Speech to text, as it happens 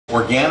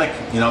Organic,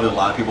 you know, a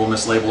lot of people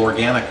mislabel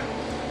organic.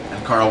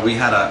 And Carl, I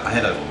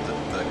had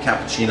the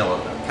cappuccino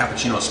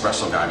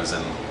espresso guy was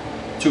in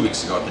 2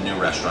 weeks ago at the new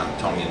restaurant,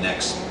 Tony and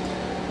Nick's.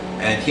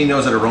 And he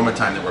knows at Aroma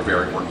Thyme that we're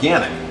very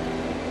organic.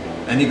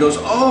 And he goes,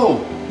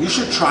 oh, you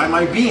should try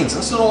my beans.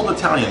 This is an old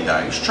Italian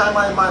guy. You should try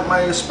my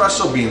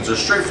espresso beans. They're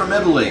straight from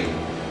Italy.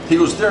 He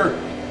goes,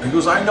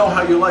 I know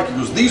how you like it. He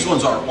goes, these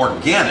ones are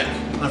organic.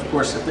 And of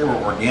course, if they were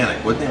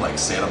organic, wouldn't they like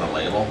say it on the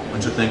label?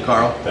 Wouldn't you think,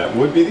 Carl? That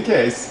would be the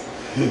case.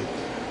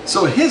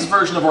 So his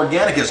version of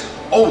organic is,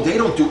 oh, they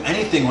don't do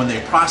anything when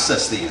they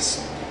process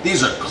these.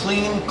 These are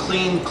clean,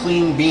 clean,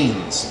 clean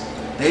beans.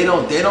 They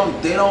don't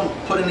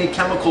put any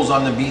chemicals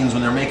on the beans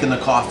when they're making the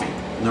coffee,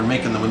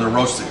 when they're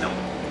roasting them.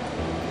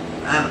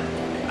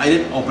 And I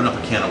didn't open up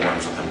a can of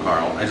worms with him,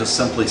 Carl. I just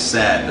simply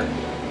said,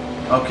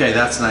 okay,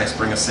 that's nice,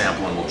 bring a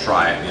sample and we'll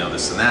try it, you know,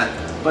 this and that.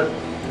 But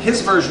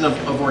his version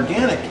of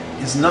organic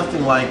is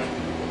nothing like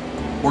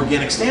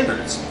organic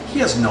standards. He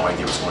has no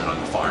idea what's going on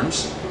in the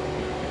farms.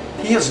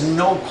 He has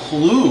no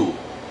clue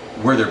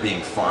where they're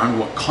being farmed,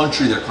 what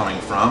country they're coming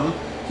from.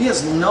 He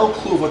has no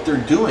clue what they're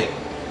doing.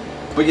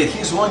 But yet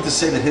he's willing to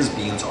say that his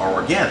beans are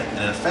organic.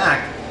 And in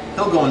fact,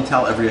 he'll go and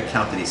tell every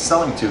account that he's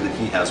selling to that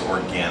he has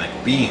organic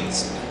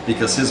beans,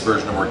 because his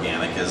version of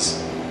organic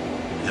is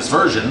his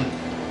version.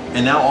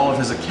 And now all of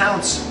his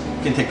accounts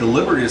can take the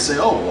liberty to say,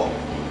 oh, well,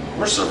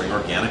 we're serving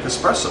organic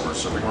espresso, we're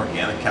serving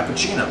organic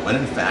cappuccino, when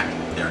in fact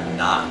they're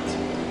not.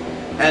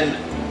 And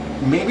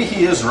maybe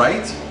he is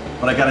right,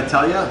 but I gotta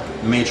tell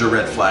you, major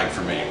red flag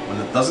for me. When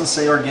it doesn't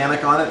say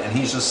organic on it and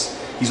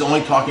he's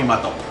only talking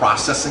about the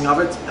processing of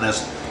it and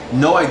has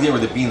no idea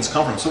where the beans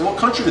come from. So what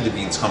country do the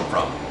beans come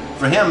from?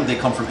 For him, they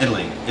come from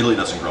Italy. Italy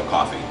doesn't grow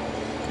coffee.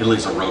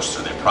 Italy's a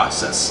roaster, they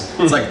process.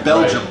 It's like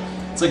Belgium.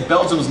 Right. It's like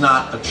Belgium's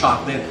not a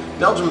chocolate.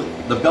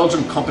 The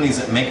Belgian companies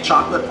that make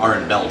chocolate are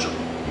in Belgium.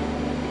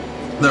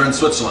 They're in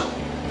Switzerland.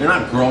 They're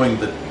not growing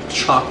the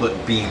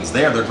chocolate beans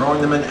there. They're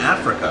growing them in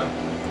Africa,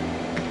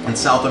 in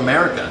South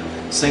America.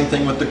 Same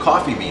thing with the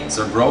coffee beans.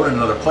 They're grown in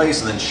another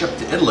place and then shipped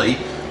to Italy,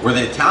 where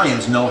the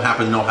Italians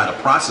happen to know how to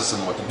process them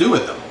and what to do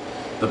with them.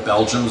 The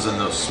Belgians and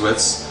the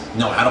Swiss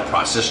know how to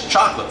process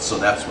chocolate, so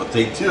that's what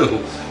they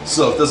do.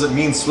 So it doesn't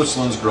mean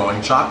Switzerland's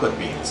growing chocolate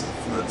beans.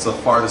 It's the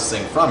farthest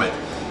thing from it.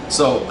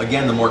 So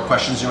again, the more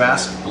questions you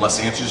ask, the less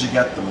answers you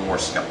get, the more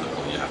skeptical